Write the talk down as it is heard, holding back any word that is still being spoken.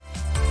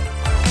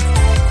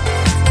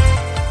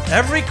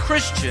every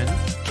Christian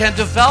can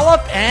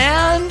develop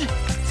and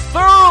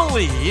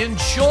thoroughly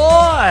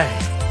enjoy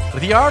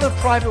the art of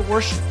private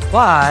worship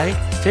by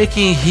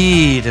taking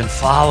heed and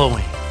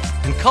following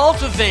and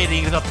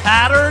cultivating the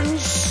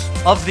patterns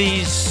of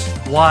these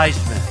wise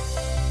men.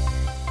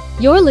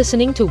 You're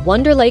listening to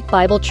Wonder Lake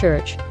Bible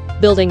Church,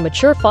 building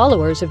mature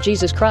followers of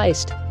Jesus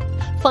Christ.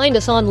 Find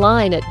us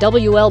online at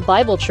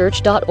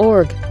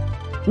wlbiblechurch.org.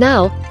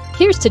 Now,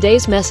 here's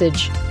today's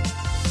message.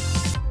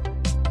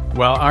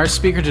 Well, our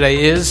speaker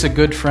today is a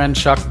good friend,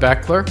 Chuck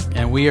Beckler,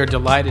 and we are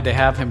delighted to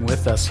have him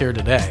with us here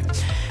today.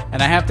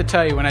 And I have to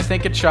tell you, when I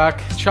think of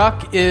Chuck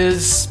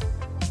is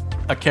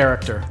a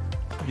character.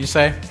 You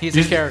say? He's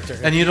a character.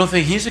 And you don't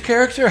think he's a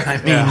character?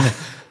 I mean,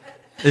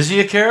 Is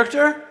he a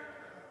character?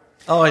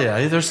 Oh,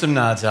 yeah, there's some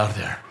nods out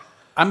there.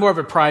 I'm more of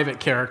a private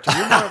character.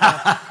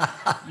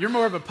 You're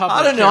more of a public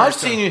I don't know. character. I've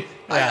seen you.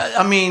 Yeah.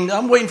 I mean,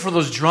 I'm waiting for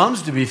those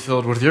drums to be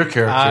filled with your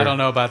character. I don't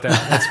know about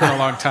that. It's been a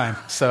long time.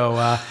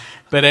 So,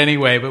 but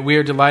anyway, we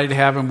are delighted to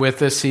have him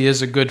with us. He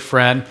is a good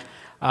friend.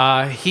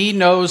 He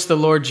knows the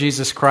Lord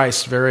Jesus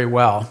Christ very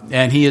well,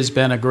 and he has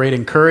been a great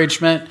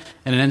encouragement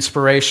and an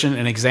inspiration,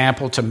 an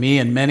example to me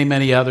and many,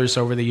 many others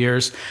over the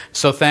years.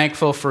 So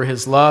thankful for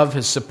his love,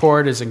 his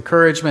support, his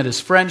encouragement,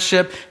 his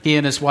friendship, he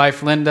and his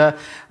wife, Linda.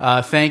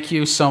 Thank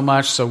you so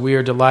much. So we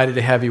are delighted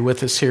to have you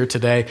with us here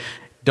today.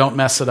 Don't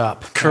mess it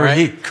up.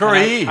 Curry.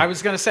 I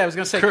was going to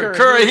say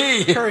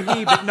Curry.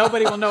 Curry, but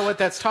nobody will know what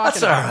that's talking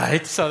about. That's all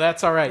right. So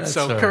that's all right.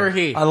 So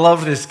Curry. I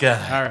love this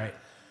guy. All right.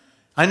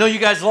 I know you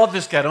guys love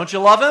this guy. Don't you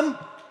love him?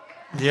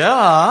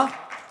 Yeah.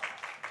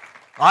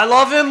 I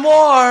love him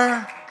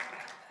more.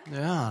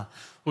 Yeah.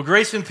 Well,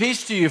 grace and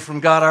peace to you from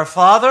God our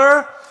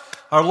Father,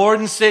 our Lord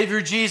and Savior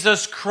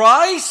Jesus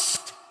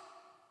Christ.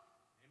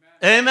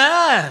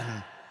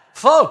 Amen.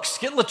 Folks,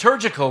 get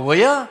liturgical, will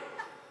you?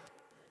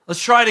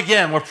 Let's try it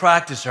again. We're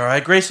practice, all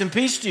right? Grace and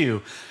peace to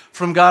you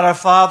from God our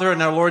Father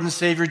and our Lord and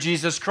Savior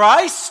Jesus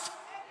Christ.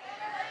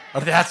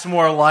 Oh, that's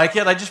more like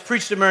it. I just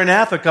preached at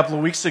Maranatha a couple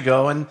of weeks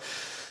ago, and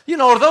you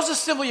know, those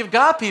Assembly of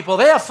God people,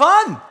 they have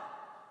fun.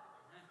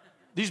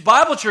 These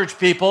Bible church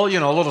people, you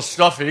know, a little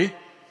stuffy,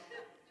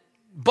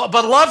 but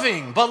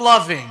loving,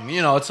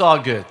 you know, it's all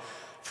good.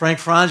 Frank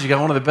Franz, you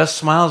got one of the best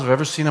smiles I've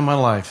ever seen in my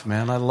life,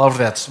 man. I love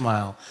that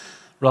smile.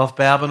 Ralph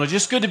Babino,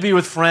 just good to be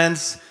with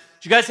friends.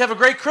 Did you guys have a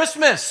great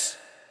Christmas?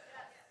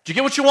 Did you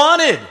get what you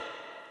wanted?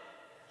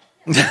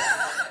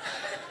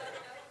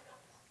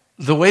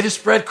 The way to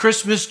spread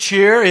Christmas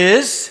cheer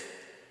is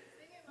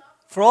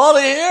for all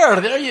to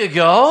hear. There you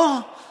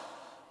go.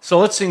 So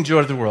let's sing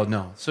Joy to the World.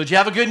 No. So did you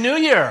have a good New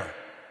Year?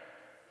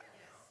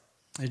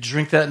 Did you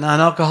drink that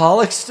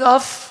non-alcoholic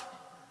stuff?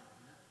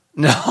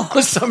 No.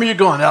 Some of you are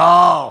going,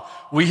 oh,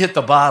 we hit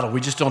the bottle.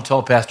 We just don't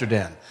tell Pastor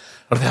Dan.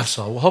 Or that's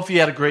all. Well, hopefully you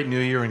had a great New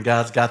Year and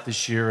God's got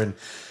this year. And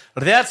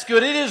that's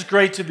good. It is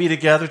great to be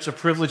together. It's a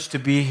privilege to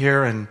be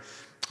here. And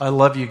I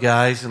love you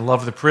guys and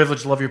love the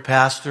privilege, love your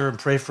pastor, and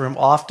pray for him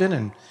often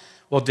and,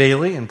 well,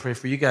 daily, and pray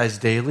for you guys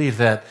daily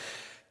that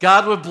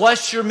God would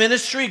bless your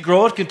ministry,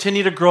 grow it,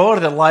 continue to grow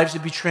it, that lives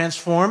would be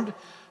transformed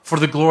for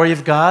the glory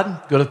of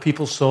God, go to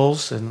people's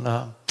souls, and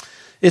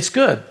it's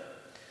good.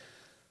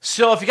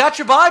 So if you got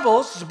your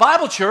Bibles, it's a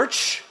Bible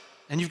church,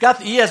 and you've got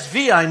the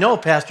ESV, I know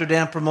Pastor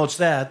Dan promotes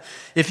that.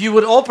 If you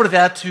would open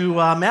that to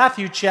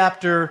Matthew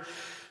chapter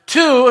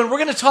 2, and we're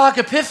going to talk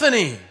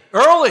Epiphany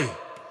early.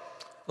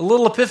 A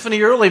little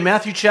Epiphany early,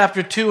 Matthew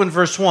chapter 2 and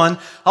verse 1.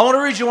 I want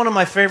to read you one of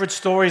my favorite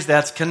stories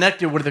that's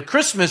connected with the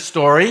Christmas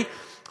story.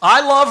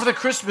 I love the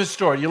Christmas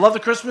story. You love the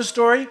Christmas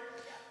story?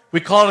 We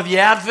call it the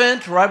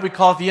Advent, right? We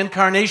call it the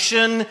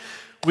Incarnation.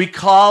 We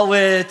call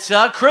it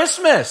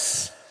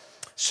Christmas.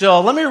 So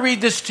let me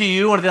read this to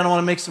you, and then I want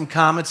to make some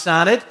comments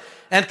on it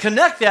and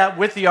connect that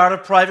with the art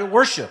of private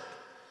worship,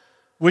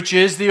 which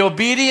is the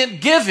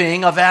obedient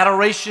giving of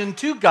adoration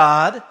to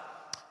God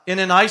in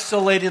an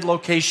isolated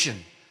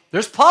location.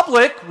 There's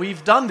public,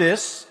 we've done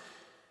this,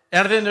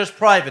 and then there's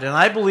private. And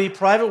I believe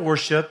private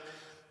worship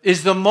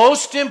is the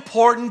most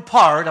important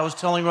part, I was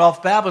telling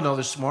Ralph Babino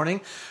this morning,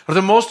 or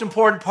the most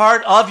important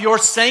part of your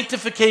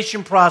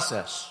sanctification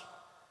process.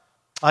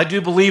 I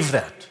do believe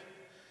that.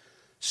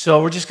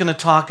 So we're just going to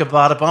talk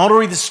about it. But I want to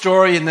read the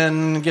story and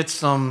then get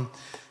some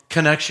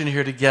connection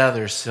here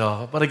together.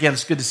 But again,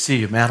 it's good to see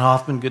you. Matt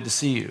Hoffman, good to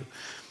see you.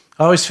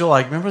 I always feel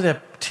like, remember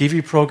that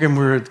TV program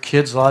where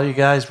kids, a lot of you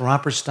guys,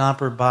 Romper,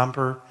 Stomper,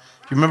 Bomper?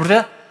 Do you remember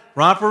that?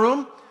 Romper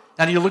Room?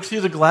 And you look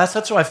through the glass,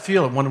 that's how I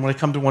feel when I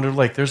come to Wonder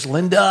Lake. There's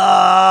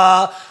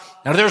Linda,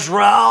 and there's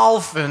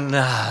Ralph, and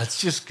it's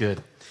just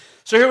good.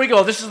 So here we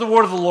go. This is the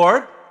word of the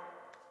Lord.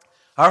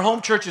 Our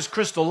home church is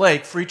Crystal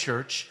Lake Free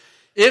Church.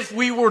 If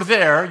we were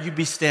there, you'd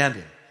be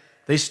standing.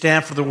 They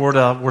stand for the word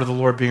of the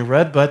Lord being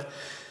read, but,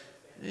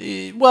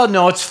 well,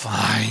 no, it's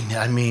fine.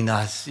 I mean,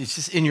 it's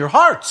just in your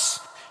hearts.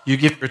 You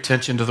give your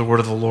attention to the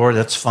word of the Lord,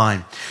 that's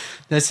fine.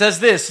 And it says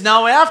this,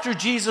 Now after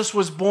Jesus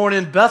was born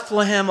in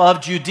Bethlehem of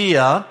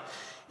Judea,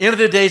 in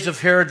the days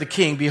of Herod the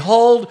king,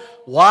 behold,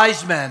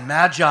 wise men,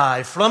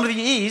 magi, from the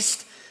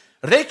east,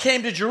 they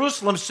came to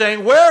Jerusalem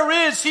saying,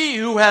 Where is he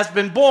who has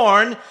been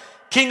born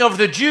King of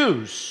the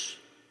Jews?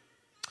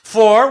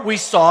 For we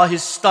saw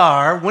his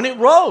star when it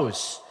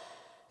rose,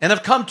 and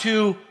have come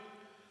to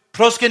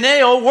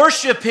proskuneo,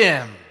 worship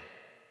him.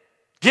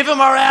 Give him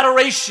our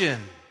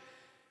adoration.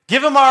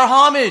 Give him our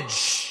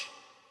homage,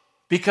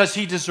 because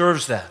he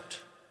deserves that.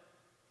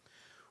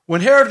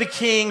 When Herod the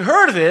king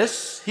heard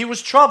this, he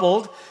was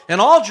troubled, and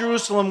all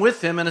Jerusalem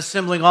with him, and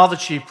assembling all the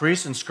chief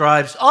priests and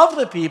scribes of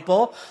the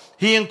people,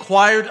 he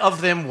inquired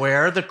of them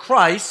where the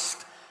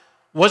Christ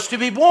was to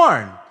be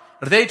born.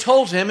 They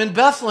told him, in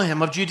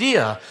Bethlehem of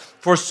Judea,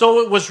 for so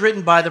it was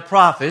written by the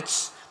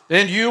prophets,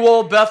 and you,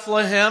 O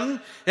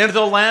Bethlehem, in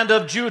the land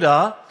of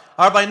Judah,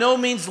 are by no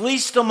means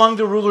least among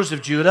the rulers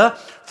of Judah,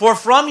 for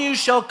from you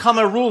shall come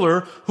a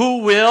ruler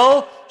who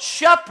will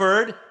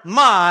shepherd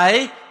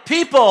my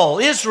people,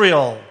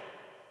 Israel.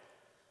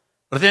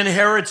 Then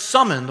Herod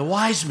summoned the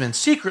wise men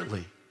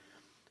secretly,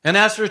 and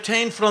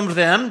ascertained from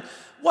them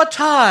what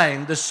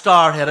time the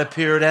star had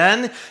appeared.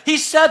 And he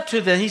said to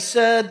them, he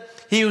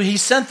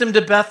sent them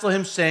to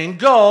Bethlehem, saying,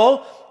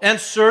 Go and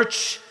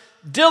search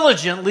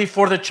diligently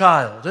for the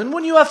child, and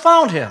when you have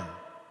found him,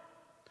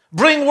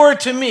 bring word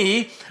to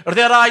me,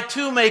 that I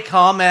too may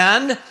come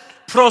and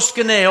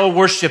proskuneo,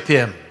 worship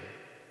him.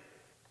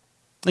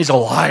 He's a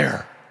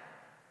liar.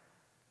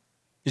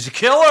 He's a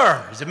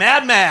killer. He's a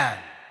madman.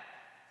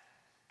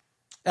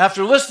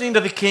 After listening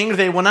to the king,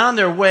 they went on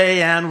their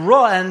way,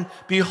 and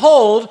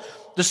behold,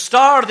 the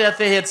star that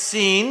they had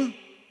seen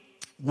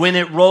when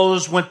it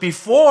rose went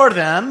before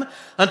them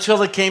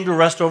until it came to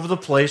rest over the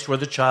place where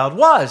the child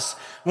was.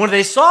 When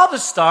they saw the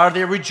star,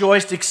 they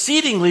rejoiced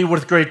exceedingly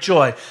with great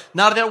joy.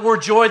 Now, that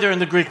word joy there in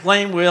the Greek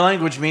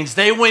language means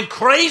they went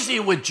crazy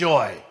with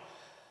joy.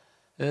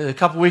 A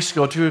couple weeks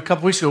ago,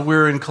 we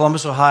were in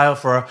Columbus, Ohio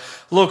for a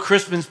little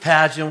Christmas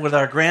pageant with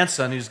our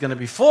grandson, who's going to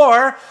be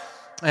 4.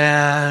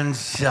 And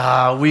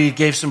we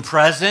gave some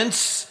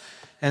presents.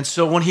 And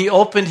so when he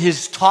opened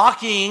his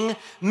talking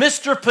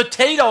Mr.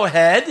 Potato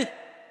Head,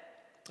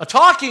 a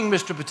talking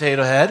Mr.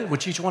 Potato Head,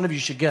 which each one of you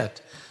should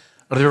get.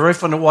 They're very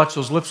fun to watch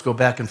those lips go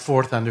back and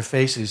forth on their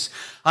faces.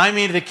 I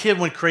mean, the kid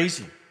went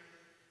crazy.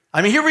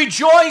 I mean, he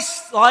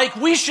rejoiced like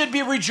we should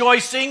be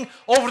rejoicing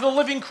over the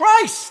living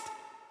Christ.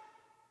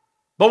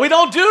 But we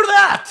don't do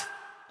that.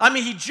 I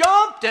mean, he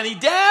jumped and he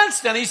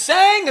danced and he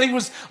sang and he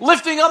was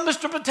lifting up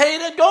Mr.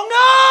 Potato Head going,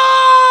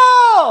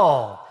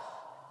 no!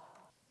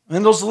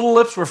 And those little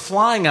lips were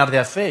flying out of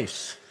that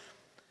face.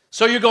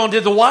 So you're going,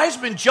 did the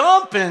wise men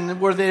jump, and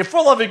were they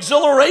full of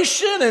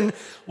exhilaration? And,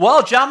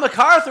 well, John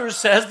MacArthur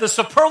says the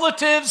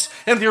superlatives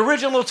in the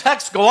original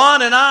text go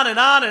on and on and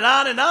on and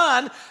on and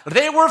on.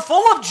 They were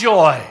full of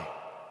joy.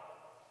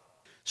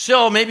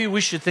 So maybe we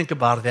should think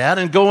about that.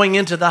 And going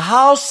into the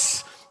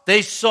house,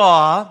 they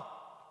saw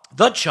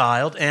the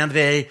child, and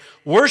they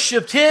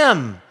worshiped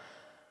him.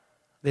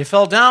 They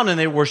fell down and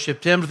they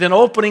worshiped him. Then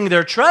opening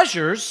their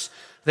treasures,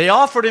 they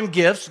offered him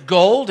gifts,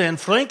 gold and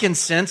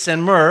frankincense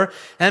and myrrh,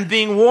 and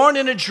being warned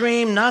in a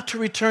dream not to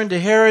return to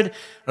Herod,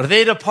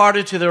 they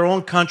departed to their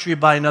own country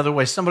by another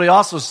way. Somebody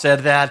also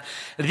said that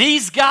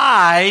these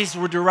guys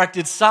were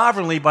directed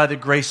sovereignly by the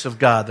grace of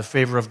God, the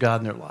favor of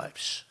God in their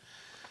lives.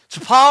 It's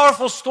a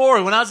powerful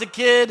story. When I was a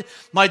kid,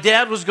 my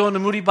dad was going to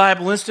Moody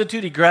Bible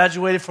Institute. He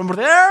graduated from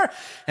there,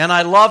 and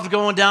I loved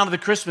going down to the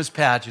Christmas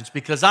pageants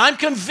because I'm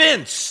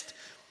convinced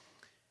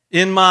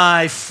in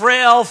my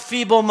frail,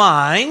 feeble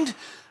mind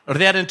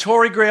that in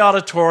Torrey Gray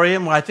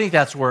Auditorium, I think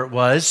that's where it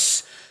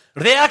was,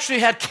 they actually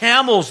had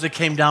camels that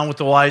came down with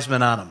the wise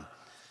men on them.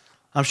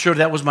 I'm sure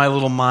that was my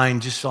little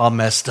mind just all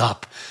messed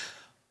up.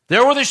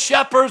 There were the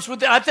shepherds.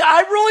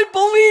 I really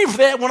believe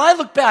that. When I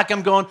look back,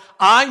 I'm going,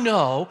 I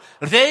know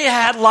they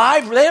had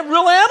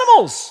real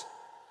animals.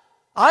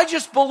 I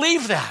just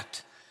believe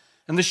that.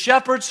 And the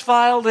shepherds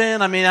filed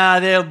in. I mean,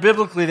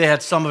 biblically they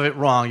had some of it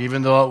wrong,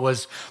 even though it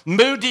was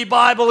Moody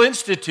Bible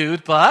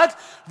Institute. But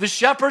the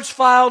shepherds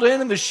filed in,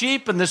 and the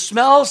sheep and the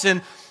smells.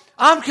 And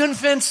I'm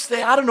convinced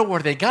I don't know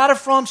where they got it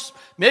from.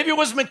 Maybe it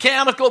was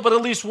mechanical, but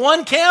at least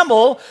one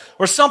camel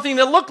or something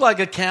that looked like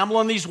a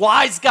camel. And these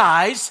wise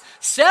guys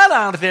sat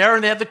out there,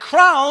 and they had the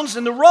crowns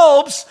and the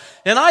robes.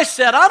 And I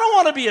said, I don't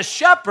want to be a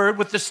shepherd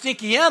with the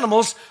stinky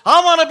animals.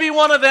 I want to be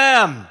one of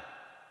them.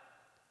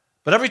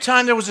 But every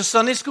time there was a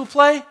Sunday school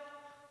play,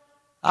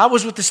 I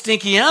was with the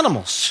stinky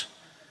animals.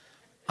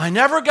 I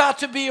never got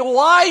to be a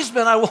wise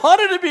man. I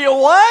wanted to be a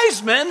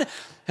wise man.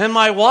 And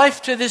my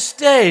wife to this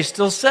day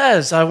still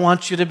says, I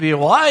want you to be a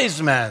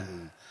wise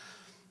man,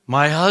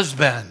 my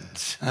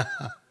husband.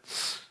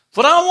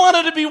 But I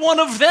wanted to be one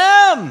of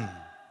them.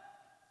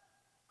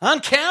 On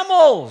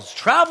camels,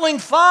 traveling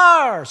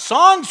far,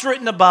 songs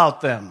written about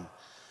them.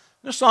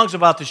 There's songs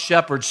about the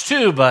shepherds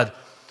too, but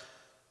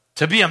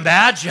to be a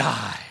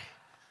magi,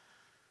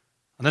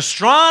 an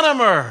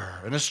astronomer,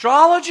 an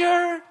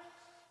astrologer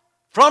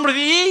from the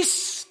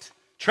east,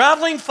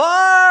 traveling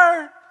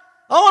far.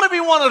 I want to be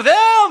one of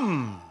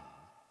them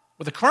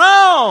with a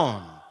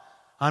crown.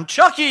 I'm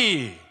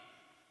Chucky.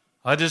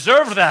 I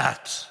deserve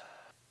that.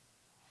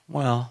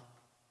 Well,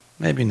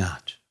 maybe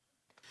not.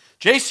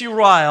 J.C.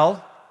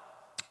 Ryle,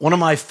 one of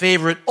my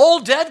favorite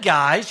old dead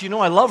guys, you know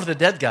I love the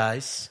dead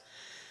guys,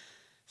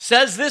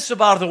 says this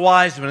about the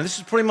wise men, and this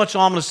is pretty much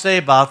all I'm going to say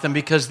about them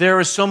because there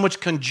is so much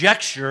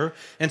conjecture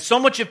and so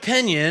much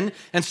opinion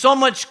and so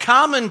much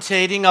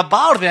commentating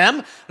about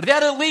them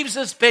that it leaves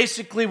us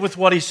basically with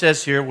what he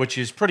says here, which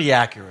is pretty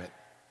accurate.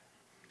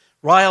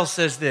 Ryle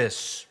says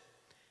this: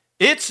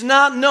 it's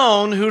not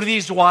known who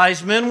these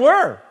wise men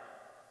were.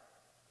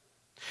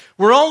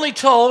 We're only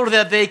told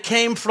that they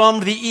came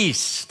from the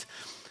east,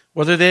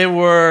 whether they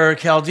were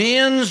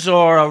Chaldeans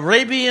or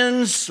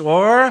Arabians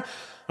or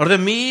the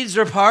Medes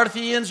or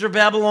Parthians or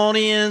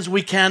Babylonians,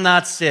 we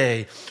cannot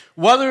say.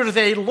 Whether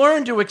they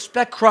learned to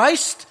expect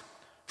Christ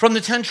from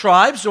the 10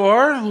 tribes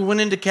or who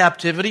went into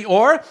captivity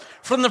or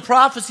from the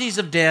prophecies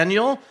of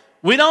Daniel,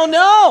 we don't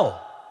know.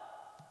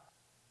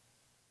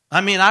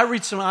 I mean, I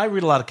read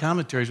a lot of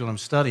commentaries when I'm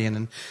studying,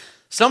 and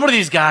some of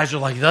these guys are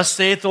like, thus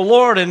saith the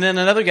Lord, and then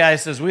another guy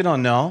says, we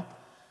don't know.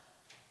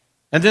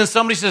 And then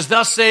somebody says,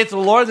 thus saith the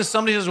Lord, and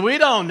somebody says, we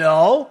don't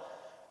know.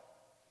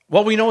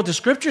 Well, we know what the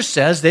Scripture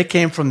says. They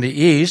came from the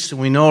east, and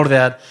we know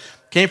that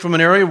came from an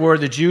area where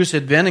the Jews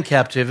had been in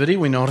captivity.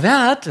 We know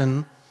that,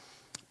 but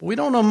we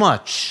don't know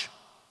much.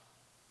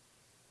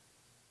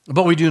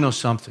 But we do know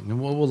something,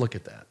 and we'll look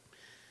at that.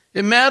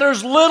 It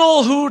matters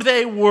little who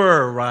they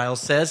were, Ryle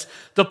says.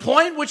 The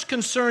point which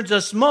concerns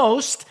us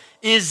most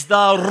is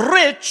the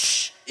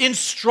rich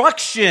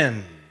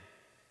instruction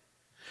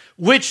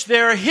which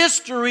their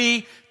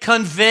history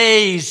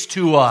conveys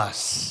to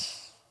us.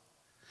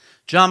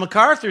 John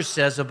MacArthur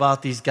says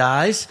about these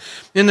guys,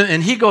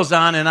 and he goes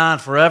on and on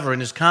forever in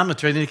his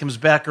commentary, then he comes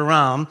back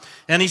around,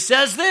 and he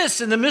says this: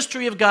 in the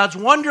mystery of God's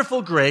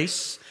wonderful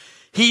grace,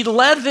 he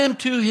led them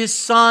to his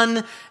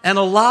Son and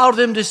allowed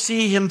them to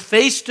see him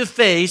face to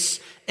face,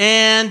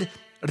 and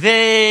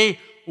they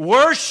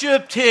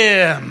worshiped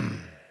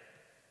him.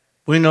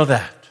 We know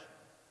that.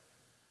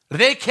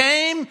 They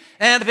came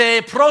and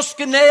they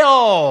proskuneo,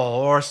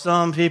 or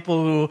some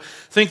people who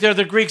think they're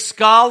the Greek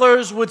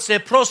scholars would say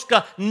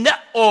proskuneo.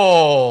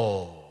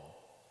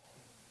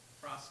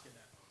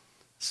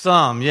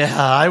 Some,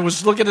 yeah, I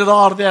was looking at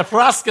all of that.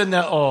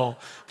 Proskuneo,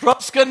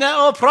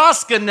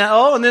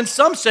 and then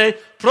some say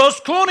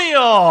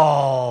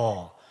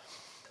proskuneo.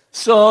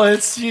 So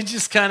you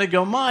just kind of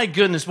go, my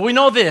goodness. But we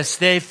know this: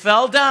 they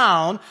fell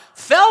down.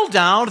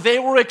 They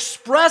were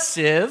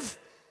expressive.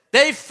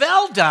 They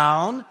fell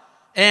down.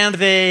 And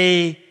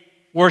they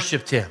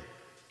worshiped him.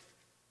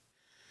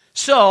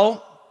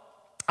 So,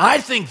 I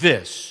think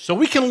this. So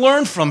we can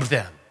learn from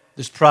them.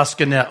 This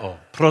proskuneo,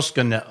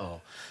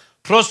 proskuneo,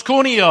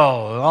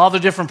 all the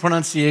different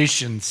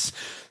pronunciations.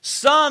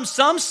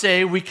 Some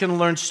say we can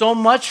learn so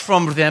much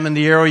from them in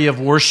the area of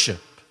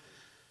worship.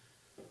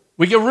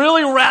 We get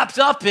really wrapped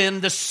up in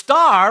the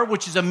star,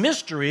 which is a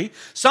mystery.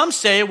 Some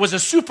say it was a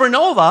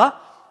supernova.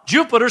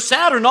 Jupiter,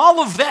 Saturn, all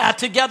of that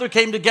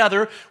came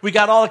together. We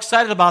got all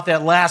excited about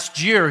that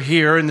last year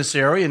here in this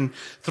area and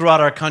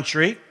throughout our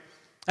country.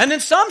 And then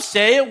some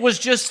say it was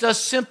just a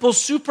simple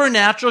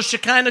supernatural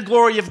Shekinah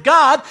glory of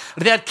God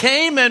that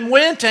came and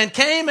went,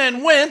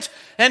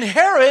 and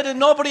Herod and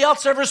nobody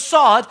else ever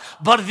saw it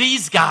but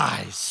these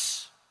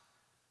guys.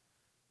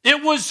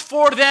 It was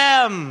for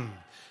them.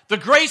 The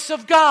grace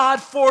of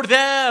God for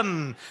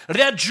them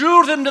that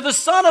drew them to the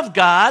Son of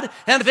God,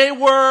 and they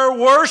were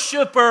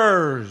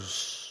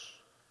worshipers.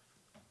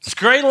 It's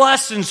great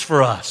lessons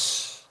for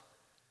us.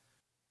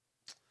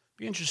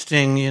 Be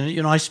interesting,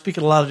 I speak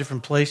at a lot of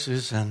different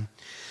places, and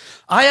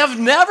I have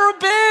never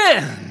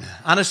been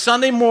on a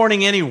Sunday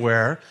morning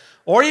anywhere,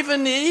 or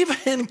even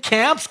in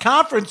camps,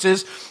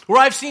 conferences, where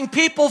I've seen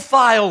people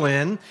file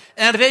in,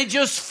 and they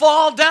just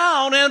fall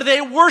down and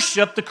they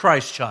worship the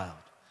Christ child.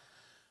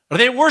 Or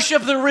they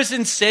worship the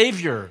risen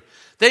Savior.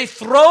 They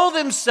throw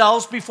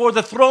themselves before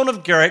the throne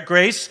of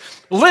grace,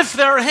 lift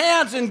their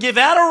hands, and give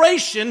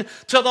adoration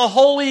to the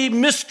holy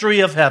mystery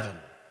of heaven.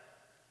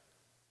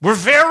 We're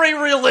very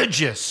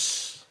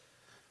religious.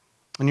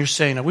 And you're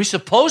saying, are we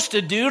supposed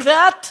to do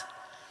that?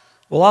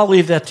 Well, I'll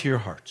leave that to your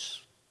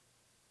hearts.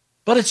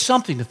 But it's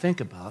something to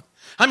think about.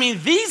 I mean,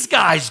 these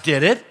guys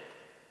did it.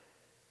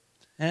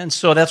 And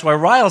so that's why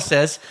Ryle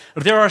says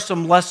there are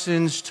some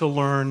lessons to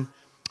learn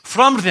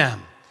from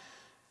them.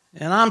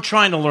 And I'm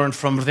trying to learn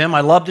from them.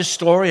 I love this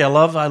story. I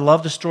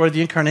love the story of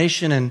the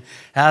Incarnation and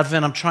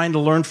Advent. I'm trying to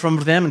learn from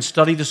them and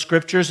study the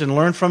Scriptures and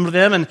learn from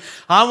them. And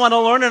I want to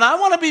learn, and I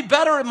want to be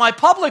better at my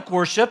public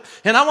worship,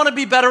 and I want to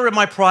be better at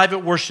my private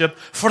worship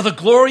for the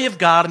glory of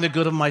God and the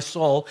good of my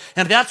soul.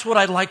 And that's what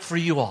I'd like for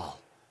you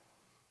all.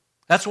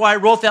 That's why I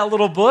wrote that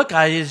little book.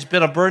 It's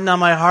been a burden on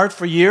my heart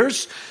for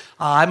years.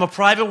 I'm a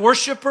private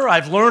worshiper.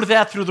 I've learned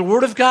that through the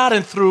Word of God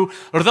and through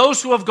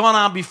those who have gone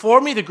on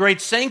before me, the great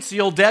saints,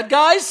 the old dead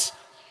guys.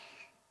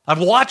 I've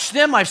watched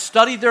them. I've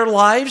studied their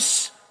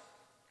lives.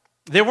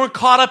 They weren't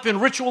caught up in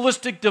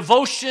ritualistic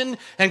devotion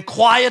and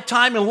quiet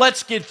time and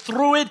let's get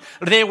through it.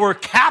 They were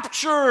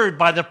captured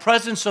by the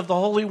presence of the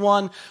Holy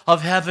One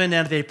of heaven,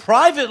 and they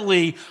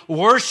privately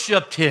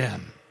worshiped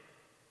him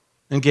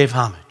and gave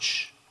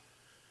homage.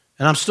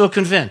 And I'm still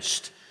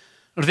convinced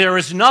There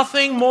is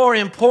nothing more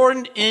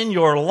important in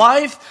your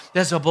life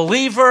as a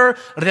believer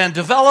than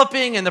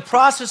developing in the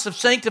process of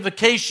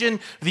sanctification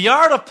the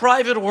art of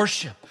private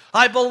worship.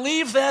 I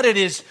believe that it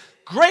is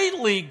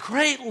greatly,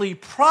 greatly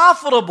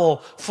profitable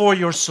for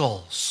your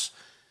souls.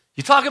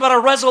 You talk about a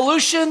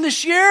resolution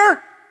this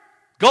year?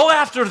 Go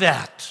after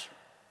that.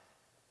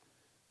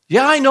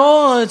 Yeah, I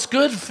know, it's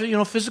good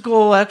for,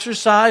 physical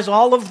exercise,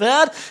 all of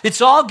that. It's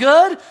all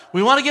good.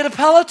 We want to get a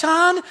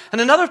Peloton, and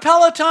another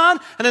Peloton,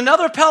 and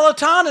another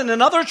Peloton, and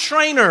another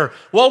trainer.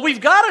 Well, we've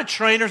got a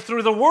trainer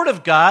through the Word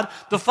of God,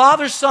 the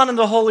Father, Son, and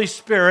the Holy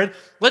Spirit.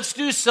 Let's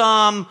do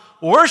some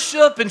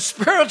worship and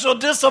spiritual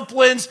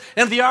disciplines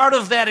and the art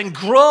of that and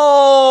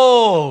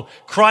grow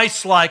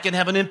Christ-like and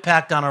have an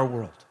impact on our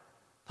world.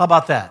 How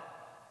about that?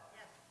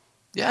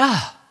 Yeah.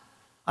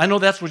 I know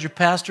that's what your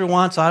pastor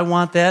wants. I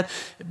want that.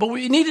 But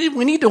we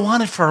need to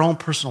want it for our own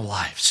personal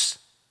lives.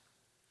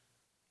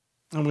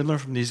 And we learn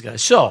from these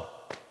guys. So,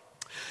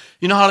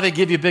 you know how they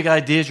give you big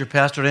ideas? Your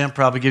pastor Dan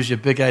probably gives you a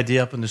big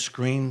idea up on the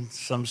screen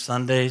some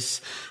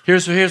Sundays.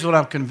 Here's what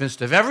I'm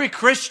convinced of. Every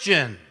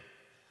Christian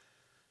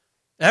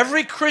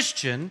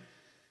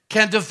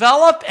can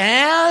develop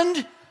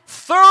and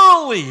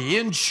thoroughly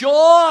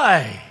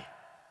enjoy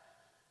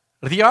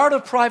the art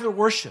of private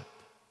worship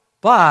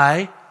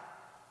by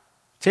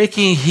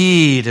taking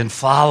heed and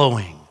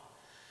following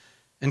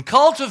and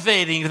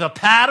cultivating the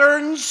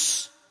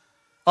patterns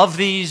of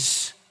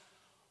these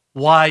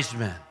wise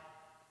men.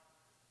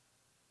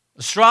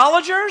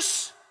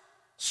 Astrologers,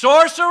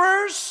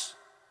 sorcerers,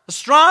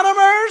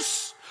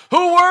 astronomers,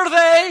 who were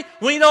they?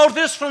 We know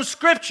this from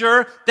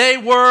Scripture. They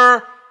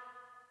were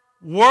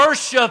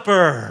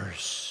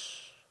worshipers.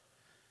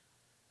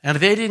 And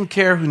they didn't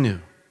care who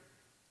knew.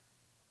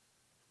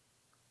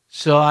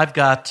 So I've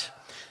got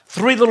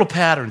 3 little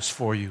patterns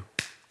for you.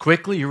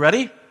 Quickly, you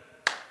ready?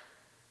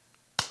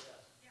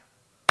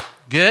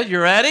 Good, you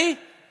ready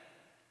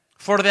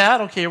for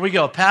that? Okay, here we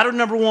go. Pattern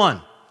number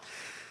 1.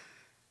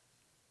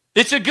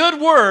 It's a good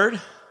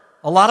word.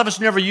 A lot of us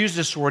never use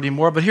this word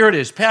anymore, but here it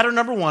is. Pattern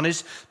number 1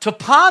 is to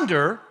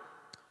ponder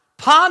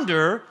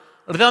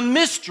the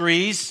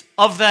mysteries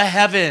of the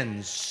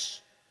heavens.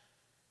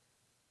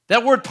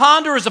 That word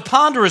ponder is a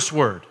ponderous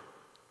word.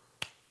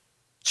 It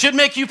should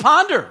make you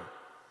ponder.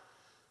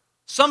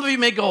 Some of you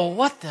may go,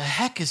 what the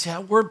heck does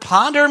that word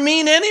ponder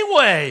mean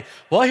anyway?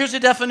 Well, here's a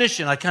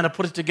definition. I kind of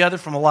put it together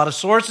from a lot of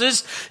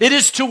sources. It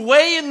is to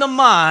weigh in the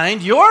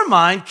mind, your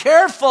mind,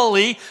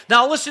 carefully.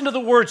 Now listen to the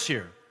words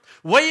here.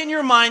 Weigh in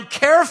your mind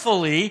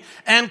carefully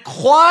and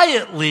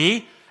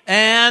quietly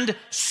and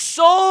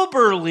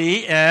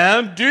soberly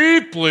and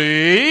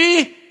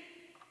deeply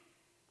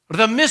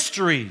the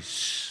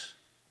mysteries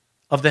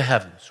of the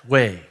heavens.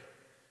 Weigh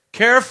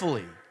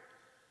carefully,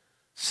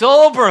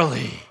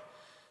 soberly,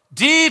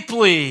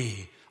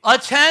 deeply,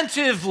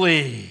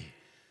 attentively.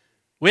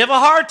 We have a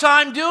hard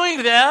time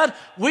doing that.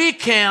 We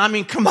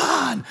can't. Come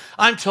on.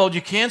 I'm told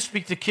you can't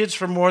speak to kids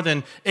for more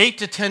than 8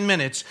 to 10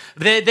 minutes.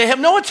 They have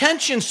no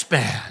attention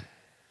span.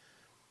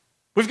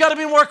 We've got to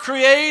be more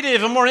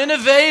creative and more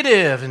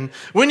innovative, and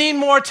we need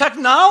more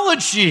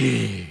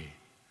technology.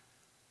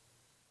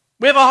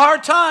 We have a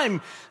hard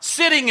time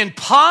sitting and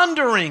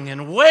pondering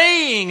and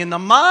weighing in the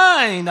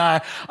mind.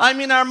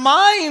 Our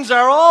minds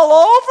are all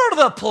over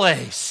the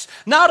place.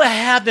 Now to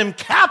have them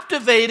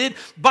captivated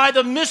by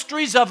the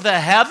mysteries of the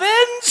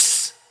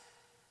heavens,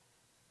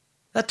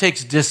 that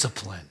takes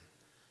discipline.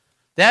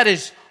 That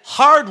is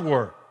hard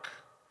work.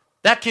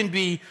 That can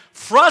be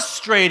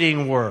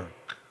frustrating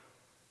work,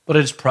 but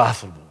it is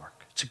profitable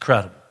work. It's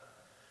incredible.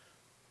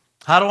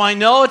 How do I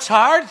know it's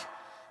hard?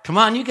 Come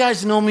on, you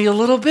guys know me a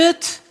little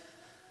bit.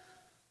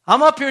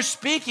 I'm up here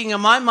speaking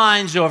and my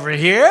mind's over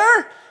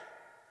here.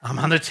 I'm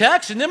on the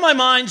text and then my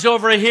mind's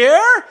over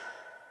here.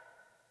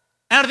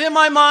 And then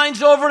my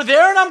mind's over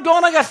there and I'm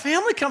going, I got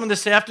family coming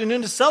this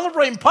afternoon to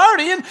celebrate and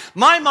party and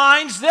my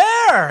mind's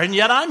there and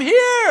yet I'm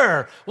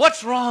here.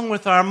 What's wrong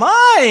with our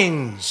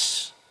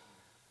minds?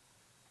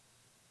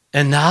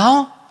 And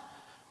now,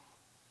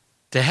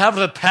 to have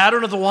the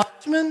pattern of the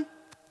watchmen,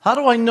 how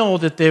do I know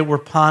that they were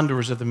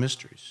ponderers of the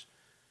mysteries?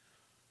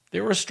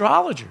 They were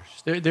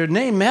astrologers. Their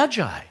name,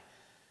 Magi.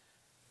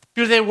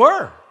 Who they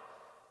were.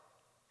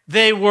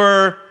 They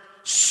were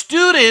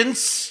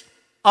students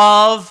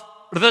of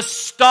the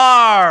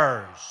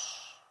stars.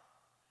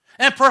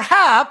 And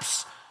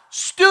perhaps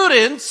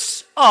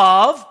students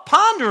of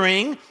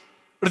pondering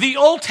the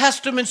Old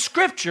Testament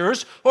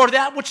scriptures or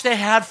that which they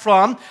had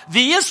from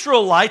the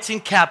Israelites in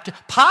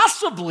captivity.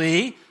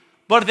 Possibly,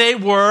 but they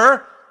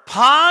were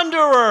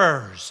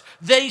ponderers.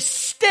 They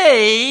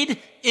stayed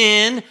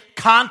in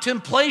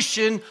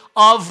contemplation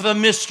of the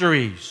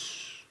mysteries.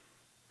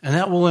 And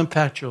that will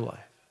impact your life.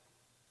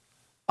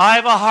 I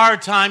have a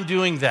hard time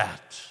doing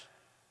that.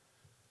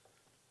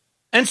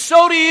 And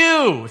so do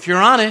you, if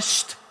you're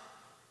honest.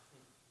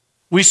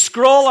 We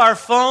scroll our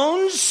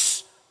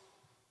phones.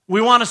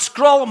 We want to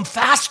scroll them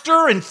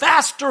faster and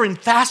faster and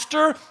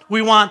faster.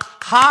 We want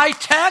high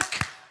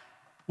tech.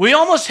 We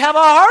almost have a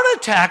heart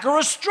attack or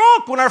a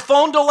stroke when our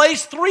phone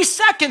delays 3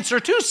 seconds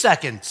or 2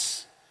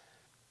 seconds.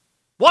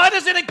 Why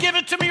doesn't it give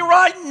it to me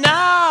right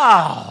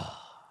now?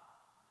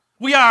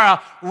 We are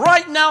a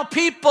right now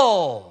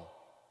people.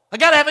 I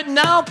got to have it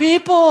now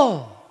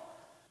people.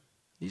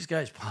 These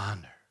guys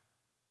ponder.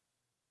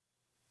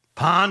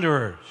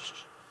 Ponderers.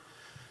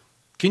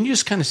 Can you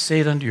just kind of say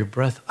it under your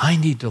breath? I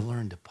need to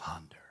learn to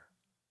ponder.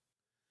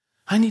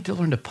 I need to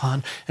learn to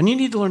ponder. And you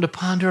need to learn to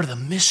ponder the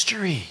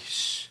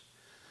mysteries.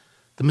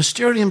 The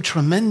mysterium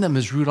tremendum,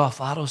 as Rudolf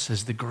Otto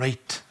says, the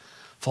great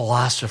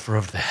philosopher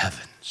of the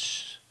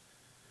heavens.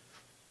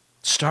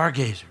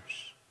 Stargazers.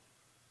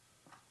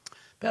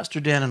 Pastor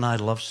Dan and I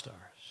love stars.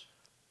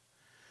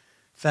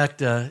 In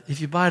fact, if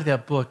you buy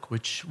that book,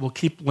 which will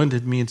keep Linda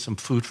and me in some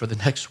food for the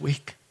next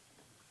week.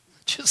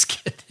 Just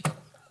kidding.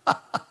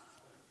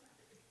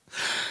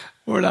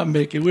 We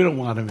don't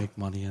want to make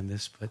money on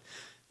this, but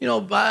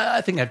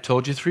I think I've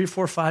told you 3,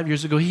 4, 5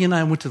 years ago, he and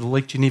I went to the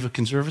Lake Geneva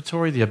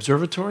Conservatory, the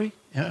observatory,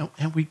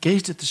 and we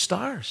gazed at the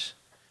stars.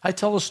 I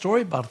tell a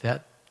story about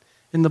that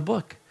in the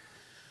book.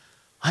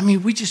 I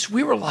mean,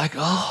 we were like,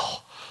 oh.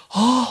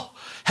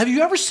 Have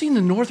you ever seen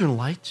the Northern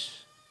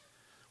Lights?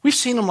 We've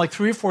seen them like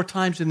 3 or 4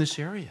 times in this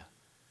area.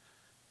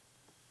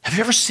 Have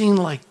you ever seen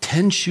like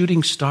 10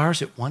 shooting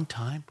stars at one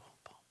time? Boom,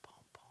 boom,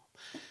 boom,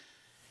 boom.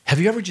 Have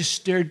you ever just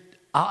stared?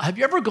 Have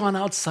you ever gone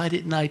outside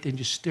at night and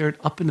just stared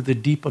up into the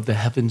deep of the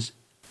heavens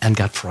and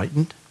got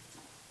frightened?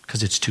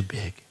 Because it's too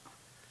big.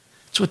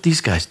 That's what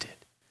these guys did.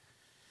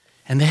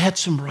 And they had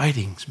some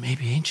writings,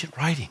 maybe ancient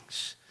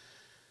writings.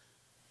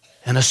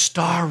 And a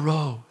star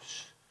rose.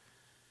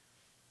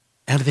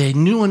 And they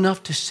knew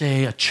enough to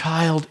say, a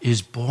child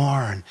is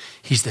born.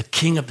 He's the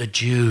King of the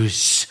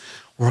Jews.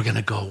 We're going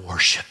to go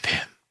worship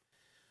him.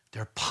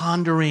 Their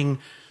pondering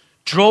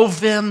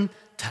drove them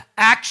to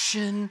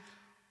action.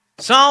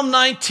 Psalm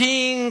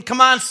 19,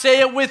 come on, say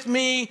it with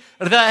me.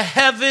 The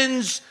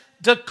heavens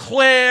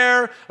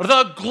declare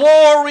the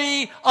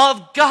glory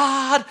of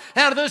God,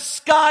 and the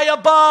sky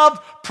above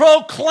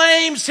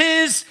proclaims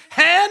his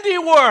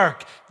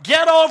handiwork.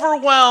 Get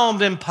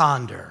overwhelmed and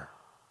ponder.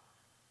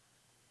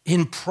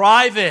 In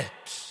private.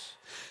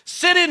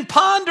 Sit and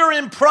ponder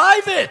in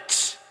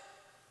private.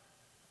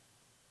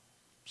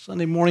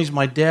 Sunday mornings,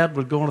 my dad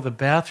would go into the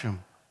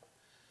bathroom.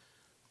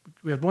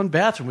 We had one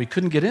bathroom. We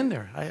couldn't get in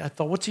there. I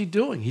thought, what's he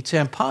doing? He'd say,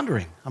 I'm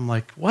pondering. I'm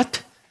like,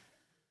 what?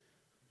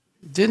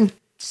 It didn't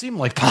seem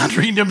like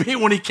pondering to me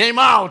when he came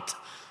out.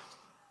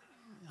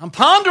 I'm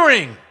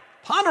pondering.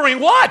 Pondering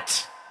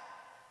what?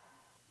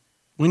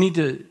 We need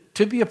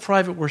to be a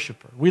private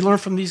worshiper. We learn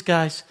from these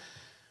guys,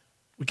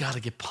 we got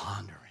to get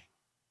pondering.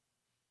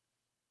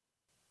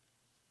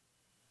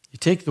 You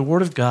take the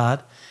Word of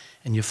God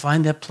and you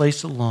find that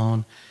place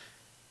alone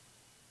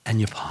and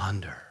you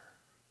ponder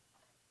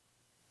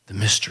the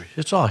mystery.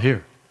 It's all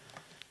here.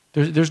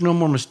 There's no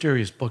more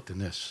mysterious book than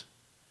this.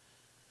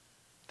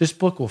 This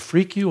book will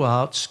freak you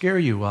out, scare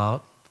you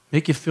out,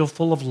 make you feel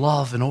full of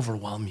love and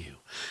overwhelm you.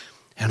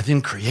 And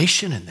within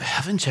creation and the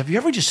heavens, have you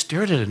ever just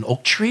stared at an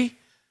oak tree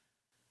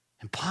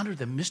and pondered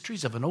the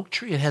mysteries of an oak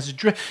tree? It has a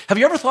drip. Have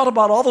you ever thought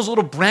about all those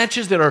little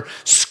branches that are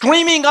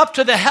screaming up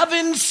to the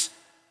heavens?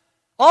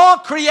 All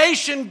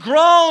creation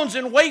groans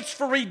and waits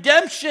for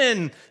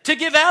redemption to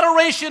give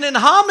adoration and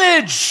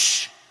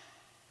homage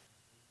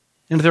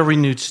into their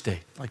renewed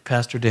state, like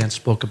Pastor Dan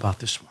spoke about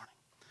this morning.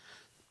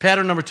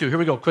 Pattern number 2. Here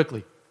we go,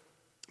 quickly.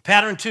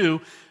 Pattern 2,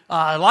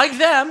 like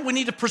them, we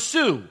need to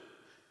pursue.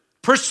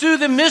 Pursue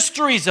the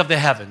mysteries of the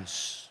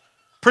heavens.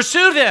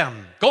 Pursue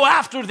them. Go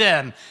after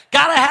them.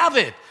 Gotta have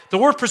it. The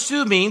word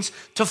pursue means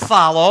to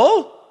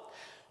follow,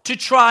 to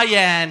try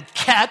and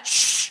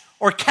catch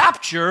or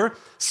capture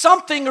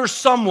something or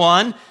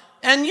someone,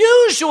 and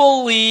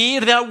usually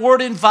that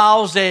word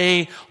involves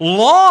a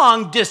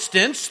long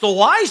distance. The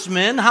wise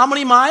men, how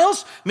many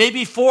miles?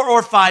 Maybe 400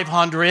 or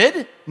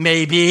 500,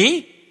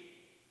 maybe,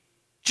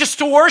 just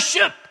to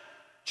worship.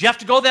 Do you have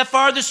to go that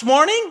far this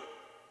morning?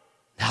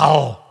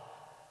 No.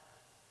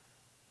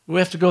 Do we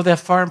have to go that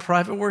far in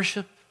private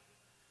worship?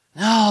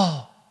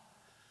 No.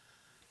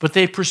 But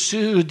they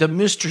pursued the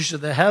mysteries of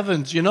the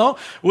heavens,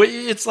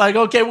 It's like,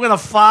 okay, we're going to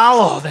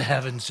follow the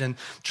heavens and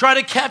try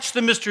to catch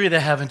the mystery of the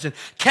heavens and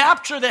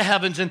capture the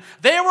heavens. And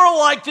they were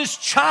like, this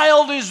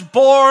child is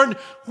born.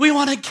 We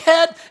want to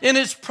get in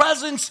his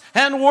presence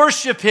and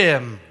worship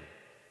him.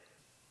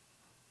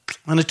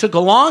 And it took a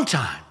long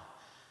time.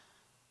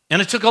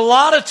 And it took a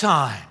lot of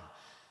time.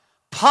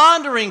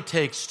 Pondering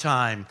takes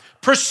time.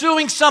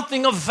 Pursuing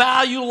something of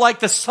value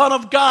like the Son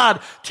of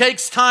God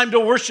takes time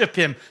to worship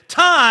him.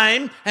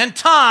 Time and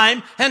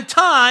time and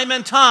time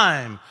and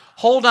time.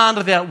 Hold on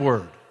to that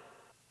word.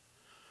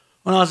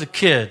 When I was a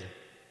kid,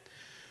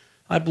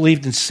 I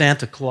believed in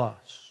Santa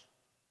Claus.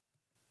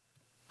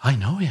 I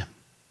know him.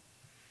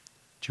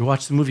 Did you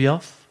watch the movie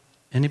Elf?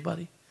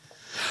 Anybody?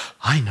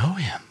 I know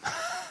him.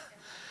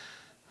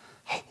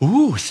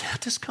 Ooh,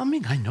 Santa's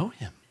coming. I know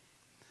him.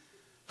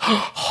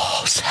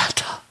 Oh,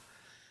 Santa.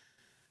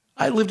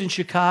 I lived in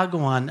Chicago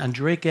on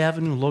Drake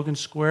Avenue, Logan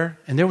Square,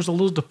 and there was a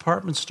little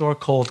department store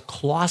called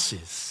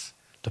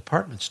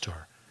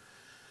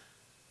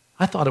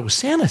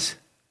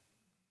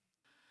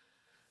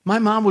My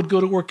mom would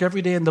go to work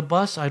every day in the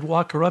bus. I'd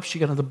walk her up. She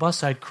got on the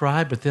bus. I'd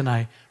cry. But then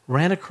I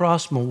ran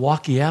across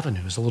Milwaukee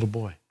Avenue as a little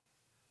boy.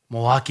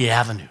 Milwaukee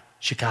Avenue,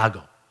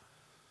 Chicago.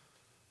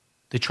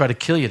 They try to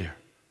kill you there.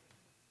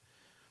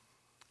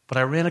 But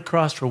I ran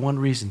across for one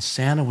reason.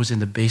 Santa was in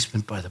the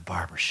basement by the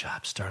barber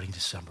shop starting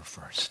December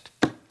 1st.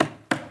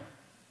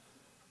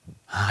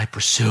 I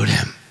pursued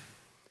him.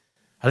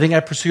 I think I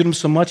pursued him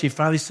so much, he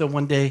finally said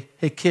one day,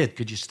 "Hey, kid,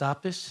 could you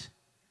stop this?"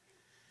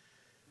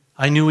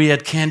 I knew he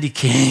had candy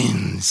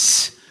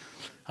canes.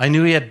 I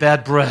knew he had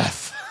bad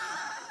breath.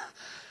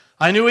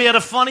 I knew he had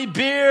a funny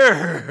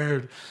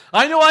beard.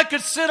 I knew I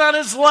could sit on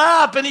his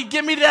lap and he'd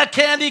give me that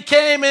candy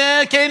cane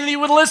and he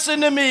would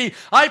listen to me.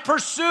 I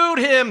pursued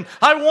him.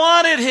 I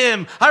wanted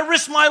him. I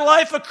risked my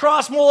life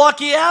across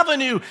Milwaukee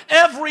Avenue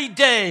every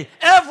day.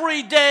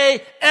 Every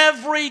day,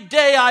 every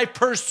day I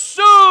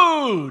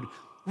pursued,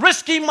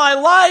 risking my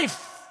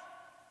life.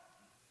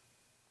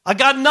 I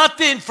got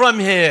nothing from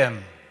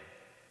him.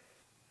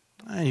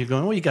 And you're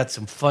going, well, you got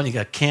some fun. You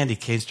got candy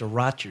canes to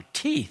rot your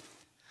teeth.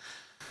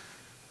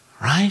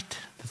 Right?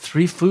 The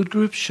 3 food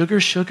groups, sugar,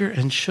 sugar,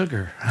 and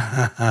sugar.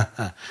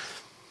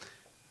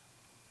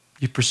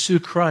 You pursue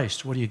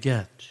Christ, what do you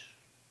get?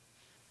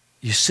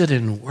 You sit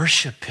and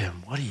worship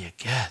him, what do you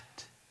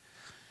get?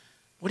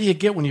 What do you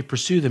get when you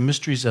pursue the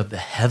mysteries of the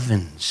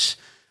heavens?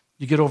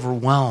 You get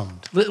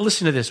overwhelmed.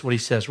 Listen to this, what he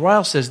says.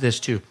 Ryle says this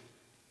too.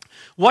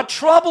 What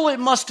trouble it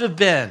must have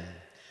been.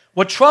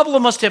 What trouble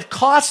it must have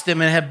cost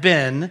them and have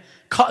been.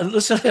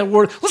 Listen to that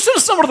word. Listen to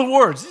some of the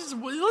words.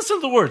 Listen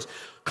to the words.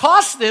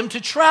 Cost them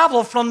to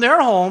travel from their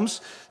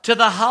homes to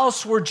the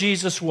house where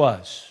Jesus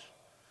was.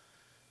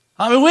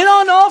 I mean, we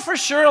don't know for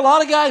sure. A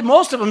lot of guys,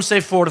 most of them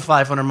say 400 to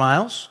 500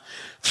 miles.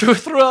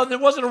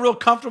 It wasn't a real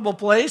comfortable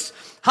place.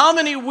 How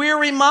many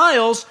weary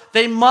miles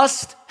they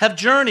must have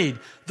journeyed.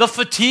 The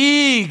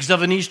fatigues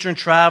of an Eastern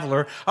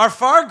traveler are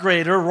far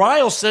greater,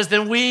 Ryle says,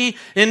 than we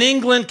in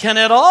England can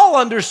at all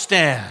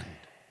understand.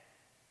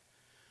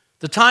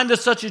 The time that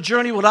such a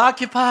journey would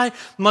occupy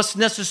must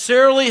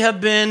necessarily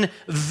have been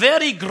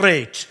very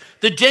great.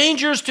 The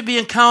dangers to be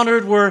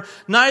encountered were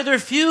neither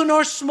few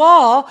nor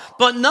small,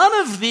 but none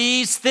of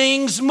these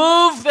things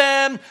moved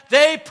them.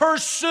 They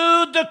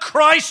pursued the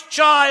Christ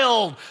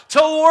child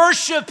to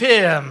worship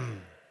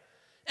him.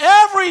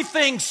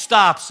 Everything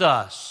stops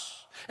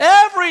us.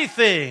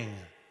 Everything.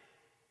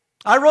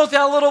 I wrote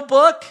that little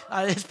book.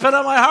 It's been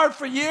on my heart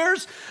for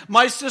years.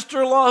 My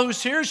sister-in-law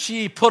who's here,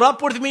 she put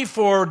up with me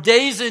for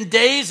days and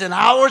days and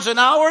hours and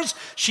hours.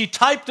 She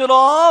typed it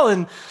all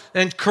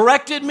and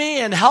corrected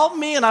me and helped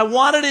me, and I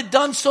wanted it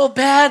done so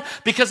bad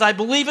because I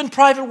believe in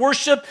private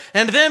worship.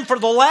 And then for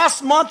the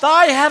last month,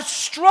 I have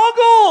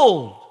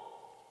struggled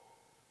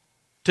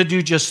to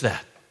do just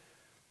that.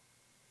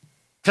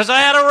 Because I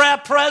had to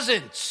wrap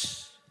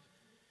presents,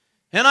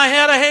 and I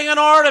had to hang an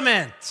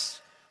ornament.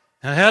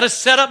 I had to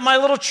set up my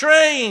little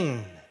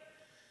train.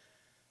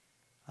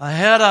 I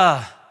had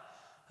a.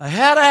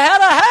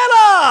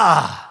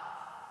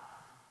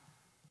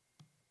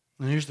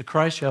 And here's the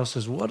Christ child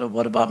says, what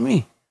about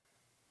me?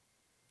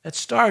 That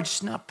star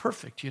is not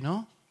perfect, you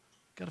know.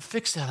 Got to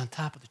fix that on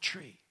top of the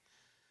tree.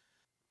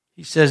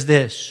 He says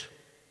this.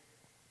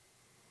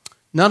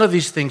 None of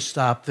these things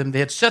stopped them. They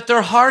had set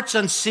their hearts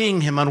on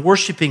seeing him, on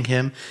worshiping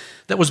him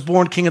that was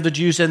born King of the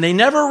Jews, and they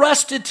never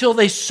rested till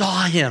they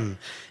saw him.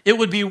 It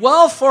would be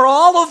well for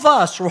all of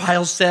us,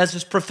 Ryle says,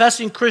 as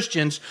professing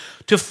Christians,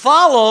 to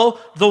follow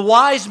the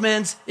wise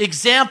men's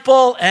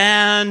example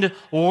and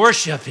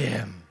worship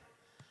him.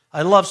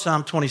 I love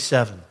Psalm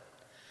 27.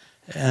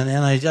 And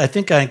I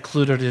think I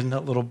included it in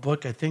that little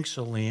book. I think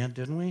so, Leanne,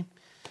 didn't we?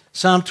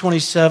 Psalm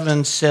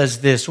 27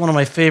 says this. One of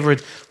my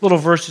favorite little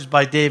verses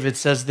by David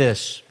says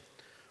this.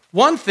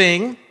 One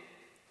thing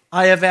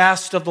I have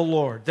asked of the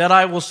Lord, that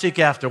I will seek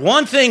after.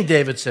 One thing,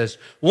 David says.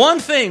 One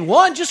thing,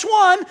 just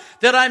one,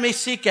 that I may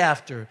seek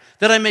after.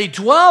 That I may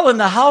dwell in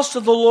the house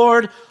of the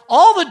Lord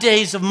all the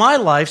days of my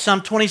life.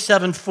 Psalm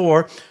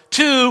 27:4.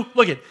 To,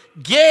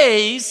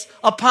 gaze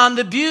upon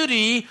the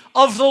beauty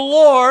of the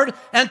Lord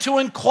and to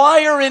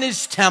inquire in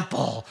his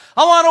temple.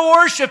 I want to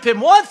worship him.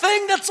 One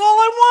thing, that's all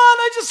I want.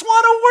 I just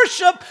want to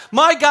worship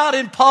my God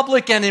in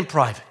public and in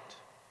private.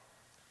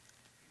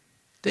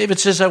 David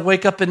says, I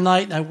wake up at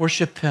night and I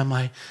worship him.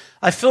 I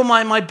fill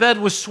my bed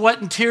with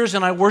sweat and tears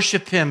and I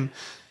worship him.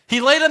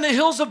 He laid on the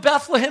hills of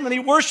Bethlehem and he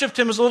worshiped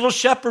him as a little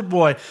shepherd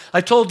boy.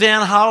 I told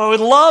Dan how I would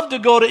love to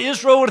go to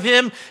Israel with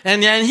him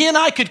and he and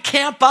I could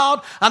camp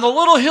out on the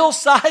little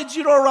hillsides,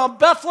 around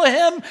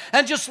Bethlehem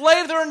and just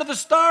lay there under the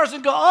stars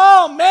and go,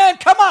 oh man,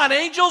 come on,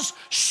 angels,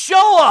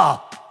 show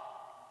up.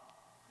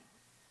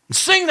 And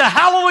sing the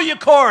Hallelujah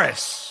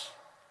chorus.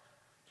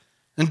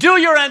 And do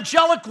your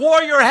angelic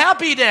warrior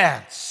happy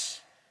dance.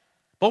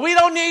 But we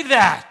don't need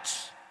that.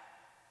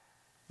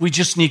 We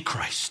just need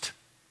Christ.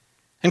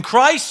 And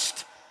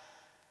Christ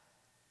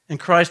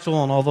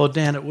alone, although,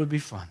 Dan, it would be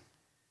fun.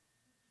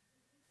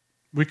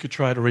 We could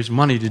try to raise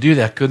money to do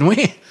that, couldn't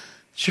we?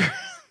 Sure.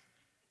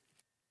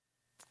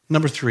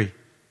 Number 3. It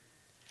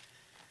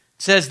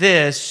says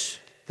this,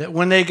 that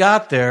when they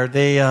got there,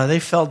 they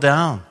fell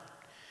down.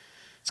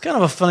 It's kind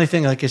of a funny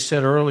thing, like I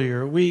said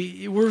earlier.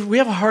 We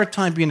have a hard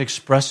time being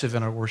expressive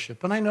in our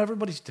worship, and I know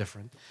everybody's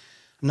different.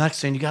 I'm not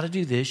saying you got to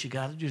do this, you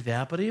got to do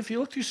that, but if you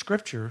look through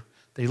Scripture,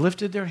 they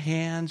lifted their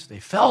hands, they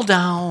fell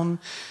down,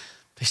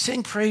 they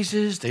sang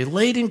praises, they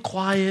laid in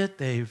quiet,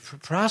 they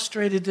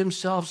prostrated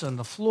themselves on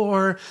the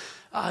floor.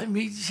 I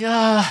mean,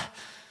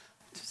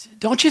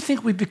 don't you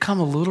think we've become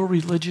a little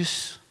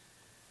religious?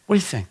 What do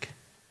you think?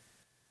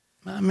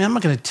 I mean, I'm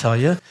not going to tell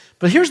you,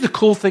 but here's the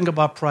cool thing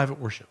about private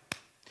worship.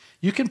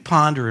 You can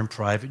ponder in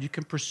private, you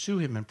can pursue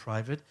him in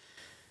private,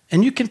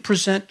 and you can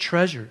present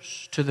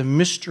treasures to the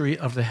mystery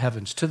of the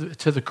heavens, to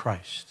the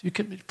Christ. You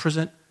can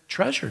present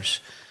treasures.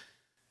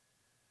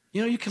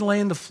 You know, you can lay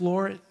in the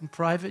floor in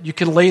private. You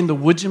can lay in the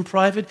woods in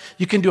private.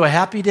 You can do a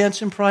happy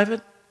dance in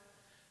private.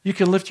 You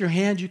can lift your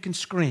hand. You can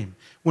scream.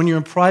 When you're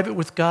in private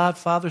with God,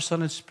 Father,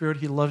 Son, and Spirit,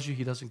 he loves you.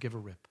 He doesn't give a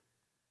rip.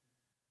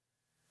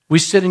 We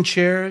sit in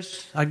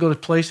chairs. I go to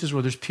places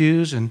where there's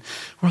pews, and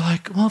we're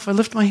like, well, if I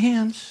lift my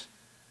hands,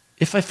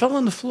 if I fell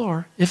on the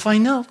floor, if I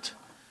knelt,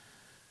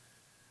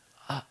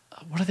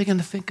 what are they going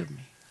to think of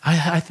me?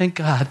 I thank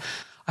God.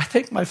 I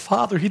thank my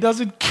Father. He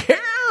doesn't care.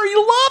 He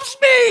loves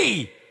me.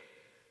 He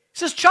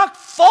says, Chuck,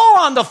 fall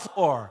on the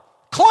floor.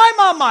 Climb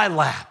on my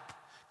lap.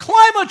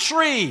 Climb a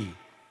tree.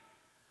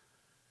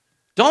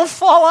 Don't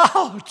fall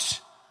out.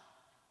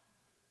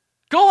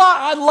 Go out.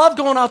 I love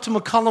going out to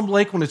McCullum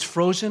Lake when it's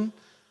frozen.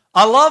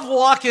 I love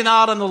walking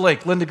out on the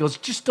lake. Linda goes,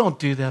 just don't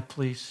do that,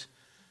 please.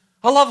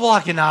 I love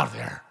walking out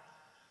there.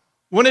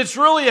 When it's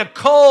really a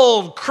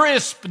cold,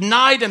 crisp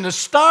night and the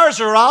stars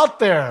are out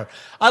there.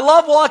 I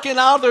love walking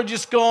out there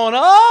just going,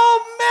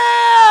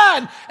 oh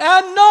man,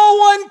 and no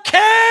one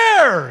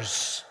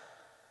cares.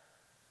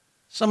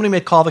 Somebody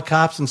may call the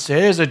cops and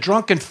say, there's a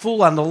drunken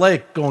fool on the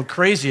lake going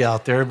crazy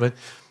out there, but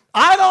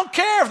I don't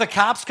care. If the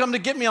cops come to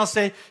get me, I'll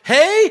say,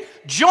 hey,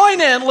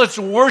 join in, let's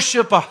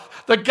worship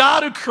the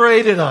God who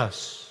created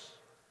us.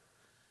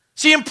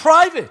 See, in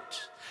private,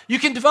 you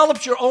can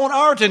develop your own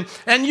art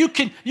and you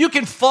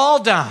can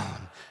fall down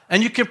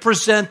and you can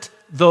present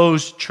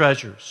those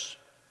treasures.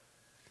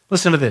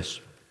 Listen to this.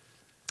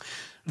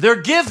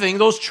 Their giving,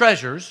 those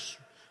treasures,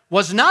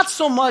 was not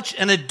so much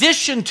an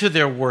addition to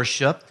their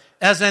worship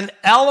as an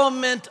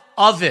element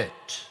of it.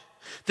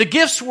 The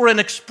gifts were an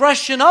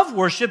expression of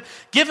worship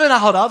given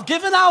out of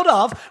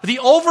the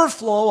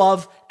overflow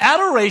of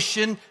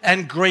adoration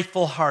and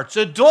grateful hearts,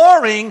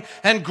 adoring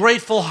and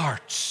grateful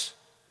hearts.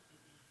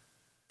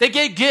 They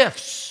gave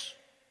gifts.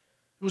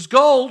 It was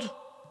gold,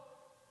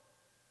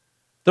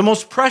 the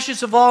most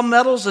precious of all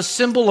metals, a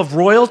symbol of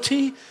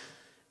royalty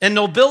and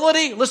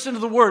nobility. Listen to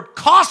the word,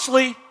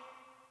 costly,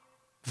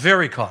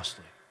 very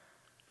costly.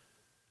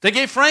 They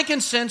gave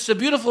frankincense, a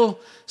beautiful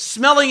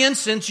smelling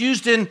incense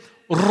used in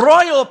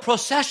royal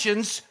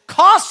processions,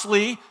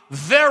 costly,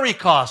 very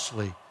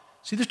costly.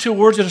 See the two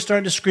words that are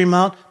starting to scream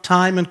out?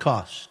 Time and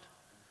cost.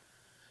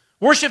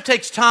 Worship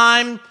takes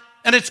time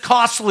and it's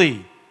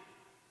costly.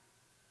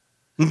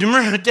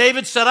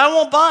 David said, I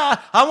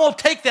won't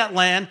take that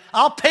land.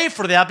 I'll pay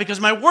for that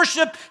because my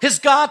worship has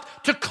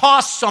got to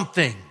cost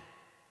something.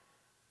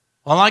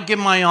 Well, I give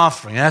my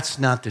offering. That's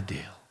not the deal.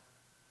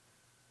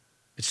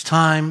 It's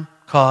time,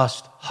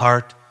 cost,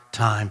 heart,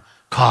 time,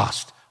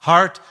 cost.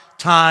 Heart,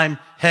 time,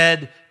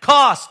 head,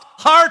 cost.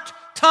 Heart,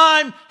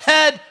 time,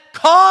 head,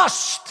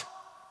 cost.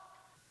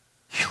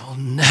 You will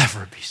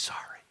never be sorry.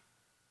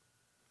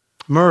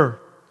 Myrrh,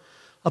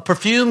 a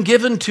perfume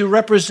given to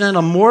represent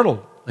a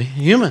mortal, a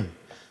human,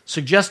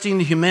 suggesting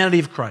the humanity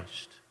of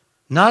Christ.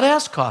 Not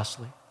as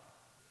costly,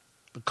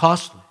 but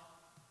costly.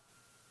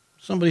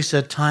 Somebody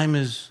said time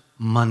is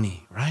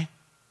money, right?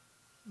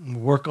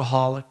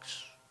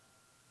 Workaholics.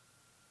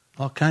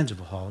 All kinds of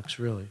aholics,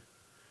 really.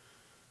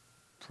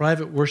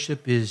 Private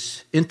worship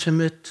is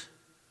intimate.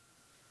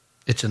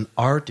 It's an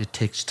art. It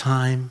takes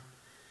time.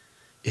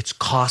 It's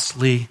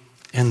costly.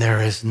 And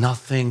there is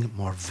nothing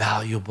more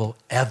valuable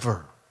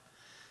ever.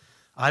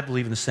 I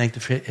believe in the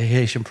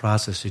sanctification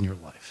process in your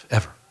life.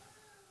 Ever.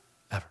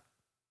 Ever.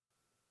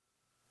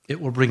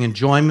 It will bring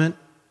enjoyment.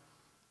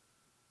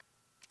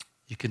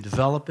 You can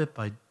develop it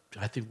by,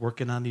 I think,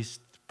 working on these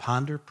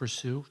ponder,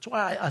 pursue. That's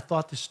why I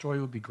thought this story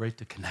would be great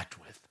to connect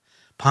with.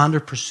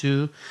 Ponder,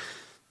 pursue.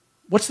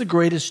 What's the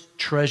greatest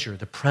treasure,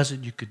 the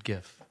present you could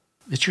give?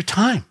 It's your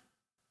time.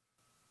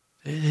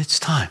 It's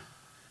time.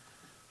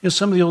 You know,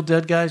 some of the old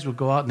dead guys would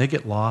go out and they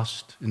get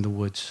lost in the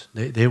woods.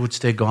 They would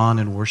stay gone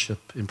and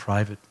worship in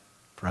private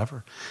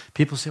forever.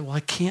 People say, well, I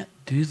can't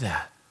do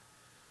that.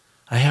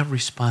 I have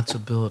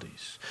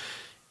responsibilities.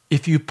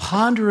 If you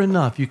ponder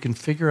enough, you can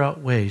figure out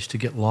ways to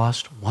get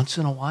lost once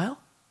in a while.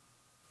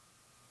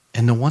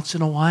 And the once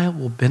in a while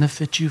will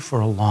benefit you for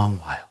a long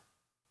while.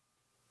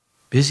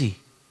 Busy.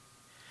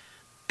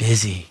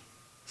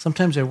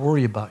 Sometimes I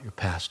worry about your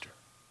pastor.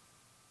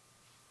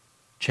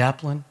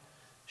 Chaplain,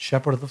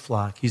 shepherd of the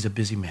flock, he's a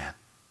busy man.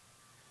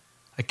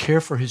 I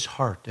care for his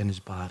heart and his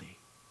body.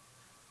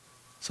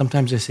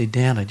 Sometimes I say,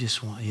 Dan, I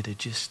just want you to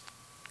just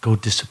go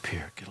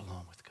disappear, get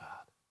along with God.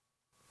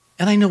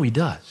 And I know he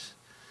does.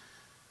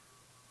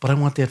 But I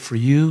want that for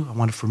you. I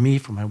want it for me,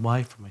 for my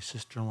wife, for my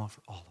sister-in-law,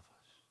 for all of us.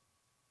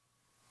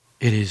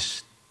 It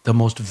is the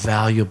most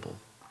valuable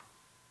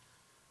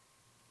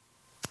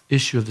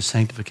issue of the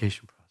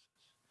sanctification process.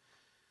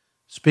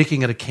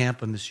 Speaking at a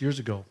camp on this years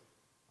ago,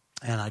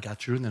 and I got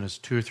through, and then it was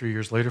 2 or 3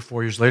 years later,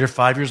 4 years later,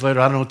 5 years later,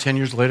 I don't know, 10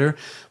 years later,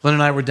 Lynn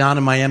and I were down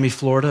in Miami,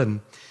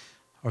 Florida,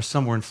 or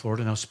somewhere in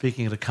Florida, and I was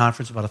speaking at a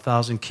conference, about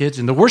 1,000 kids,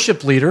 and the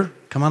worship leader,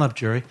 come on up,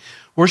 Jerry.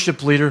 The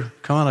worship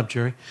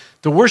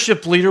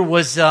leader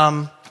was,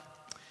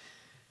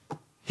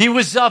 he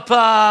was up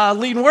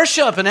leading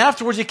worship, and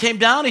afterwards he came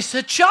down, he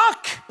said,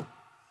 Chuck.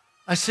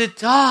 I said,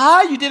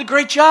 hi, you did a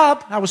great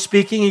job. I was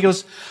speaking. He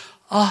goes,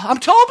 I'm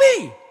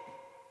Toby.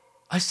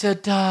 I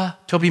said,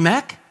 Toby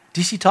Mac,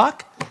 DC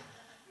Talk?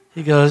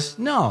 He goes,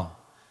 no.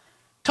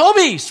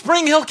 Toby,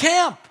 Spring Hill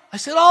Camp. I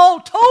said,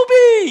 oh,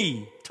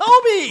 Toby.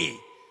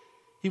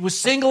 He was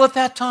single at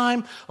that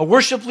time, a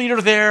worship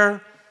leader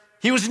there.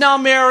 He was now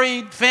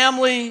married,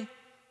 family,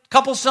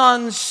 couple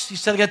sons. He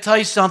said, I got to tell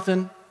you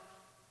something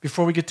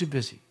before we get too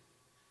busy.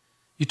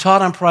 You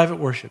taught on private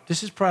worship.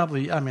 This is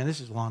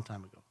this is a long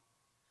time ago.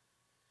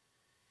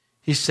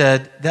 He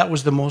said, that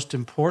was the most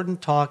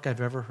important talk I've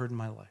ever heard in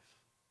my life.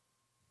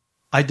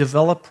 I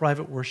developed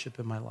private worship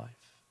in my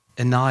life,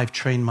 and now I've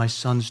trained my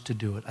sons to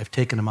do it. I've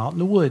taken them out in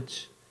the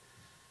woods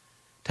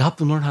to help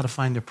them learn how to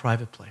find their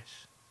private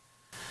place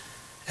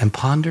and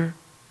ponder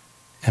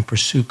and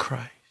pursue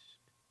Christ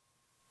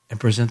and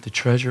present the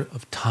treasure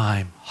of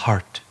time,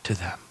 heart to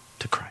them,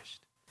 to Christ.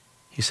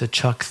 He said,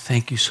 Chuck,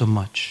 thank you so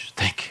much.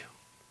 Thank you.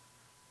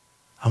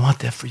 I want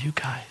that for you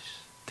guys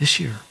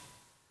this year.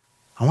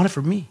 I want it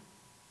for me.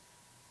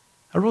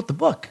 I wrote the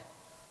book.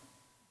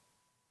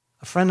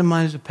 A friend of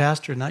mine who's a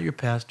pastor, not your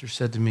pastor,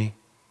 said to me,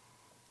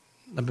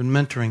 I've been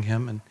mentoring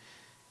him, and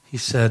he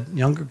said,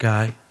 younger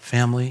guy,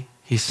 family,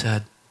 he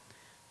said,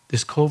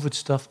 this COVID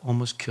stuff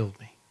almost killed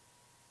me.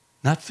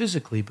 Not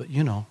physically, but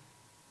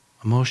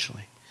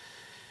emotionally.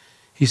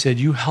 He said,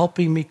 you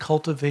helping me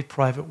cultivate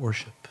private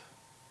worship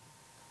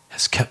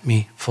has kept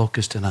me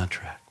focused and on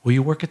track. Will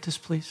you work at this,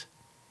 please?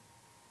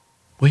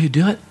 Will you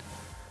do it?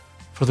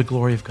 For the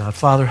glory of God.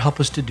 Father, help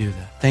us to do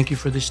that. Thank you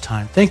for this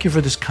time. Thank you for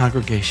this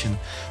congregation.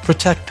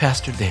 Protect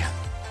Pastor Dan.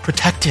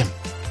 Protect him.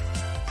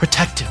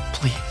 Protect him,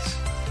 please.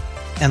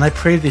 And I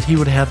pray that he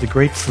would have the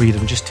great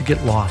freedom just to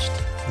get lost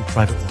in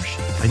private worship.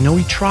 I know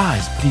he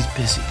tries, but he's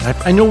busy.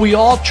 I know we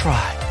all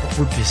try, but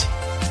we're busy.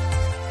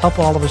 Help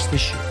all of us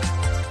this year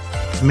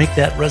to make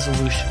that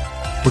resolution.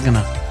 We're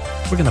gonna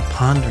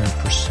ponder and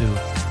pursue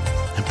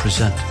and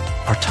present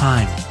our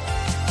time,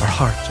 our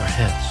hearts, our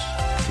heads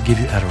to give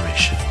you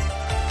adoration.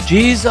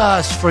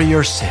 Jesus, for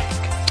your sake.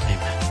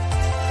 Amen.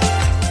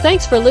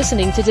 Thanks for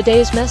listening to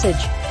today's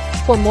message.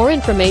 For more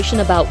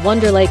information about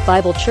Wonder Lake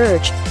Bible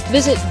Church,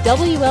 visit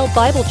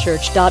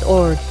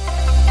WLBibleChurch.org.